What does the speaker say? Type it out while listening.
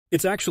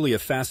It's actually a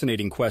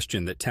fascinating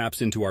question that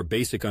taps into our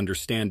basic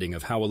understanding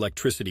of how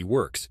electricity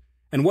works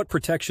and what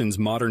protections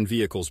modern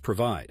vehicles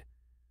provide.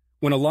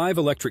 When a live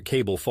electric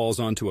cable falls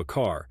onto a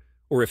car,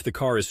 or if the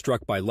car is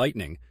struck by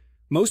lightning,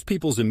 most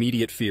people's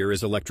immediate fear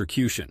is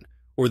electrocution,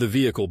 or the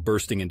vehicle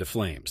bursting into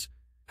flames.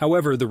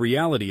 However, the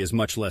reality is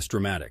much less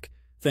dramatic,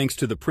 thanks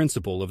to the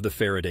principle of the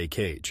Faraday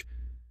cage.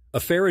 A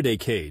Faraday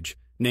cage,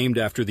 named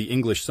after the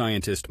English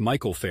scientist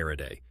Michael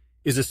Faraday,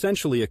 is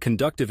essentially a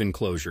conductive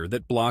enclosure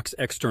that blocks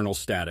external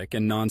static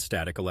and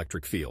non-static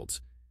electric fields.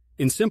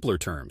 In simpler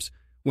terms,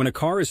 when a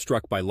car is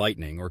struck by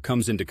lightning or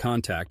comes into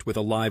contact with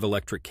a live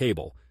electric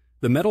cable,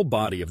 the metal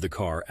body of the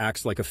car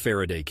acts like a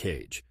Faraday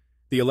cage.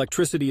 The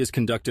electricity is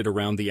conducted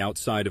around the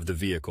outside of the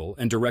vehicle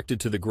and directed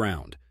to the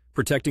ground,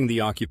 protecting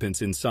the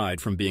occupants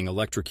inside from being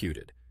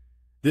electrocuted.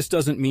 This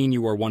doesn't mean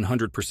you are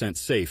 100%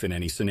 safe in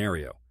any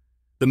scenario.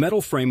 The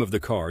metal frame of the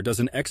car does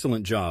an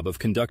excellent job of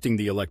conducting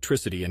the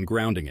electricity and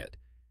grounding it.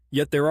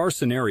 Yet there are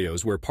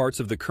scenarios where parts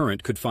of the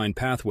current could find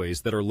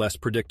pathways that are less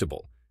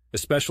predictable,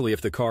 especially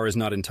if the car is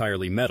not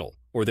entirely metal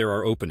or there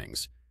are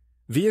openings.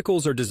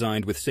 Vehicles are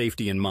designed with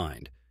safety in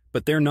mind,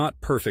 but they're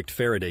not perfect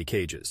Faraday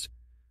cages.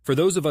 For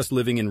those of us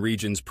living in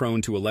regions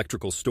prone to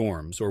electrical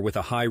storms or with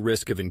a high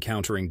risk of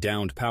encountering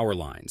downed power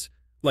lines,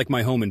 like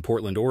my home in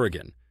Portland,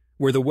 Oregon,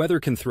 where the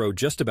weather can throw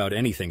just about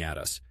anything at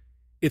us,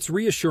 it's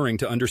reassuring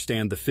to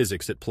understand the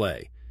physics at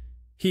play.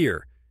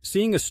 Here,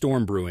 seeing a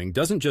storm brewing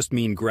doesn't just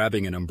mean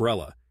grabbing an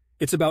umbrella.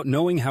 It's about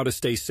knowing how to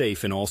stay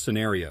safe in all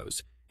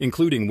scenarios,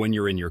 including when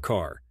you're in your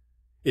car.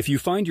 If you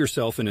find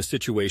yourself in a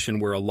situation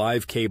where a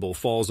live cable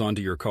falls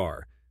onto your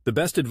car, the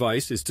best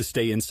advice is to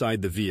stay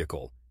inside the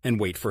vehicle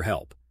and wait for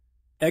help.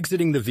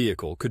 Exiting the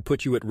vehicle could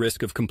put you at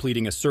risk of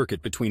completing a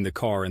circuit between the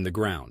car and the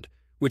ground,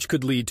 which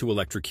could lead to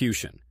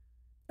electrocution.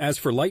 As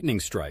for lightning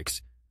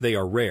strikes, they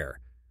are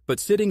rare, but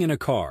sitting in a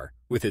car,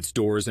 with its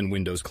doors and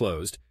windows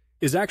closed,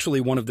 is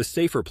actually one of the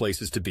safer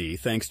places to be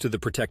thanks to the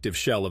protective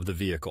shell of the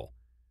vehicle.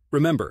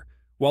 Remember,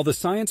 while the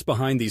science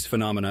behind these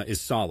phenomena is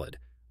solid,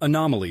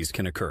 anomalies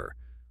can occur.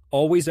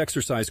 Always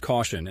exercise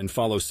caution and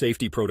follow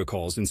safety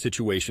protocols in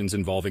situations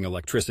involving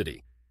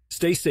electricity.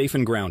 Stay safe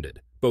and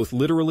grounded, both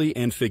literally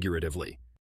and figuratively.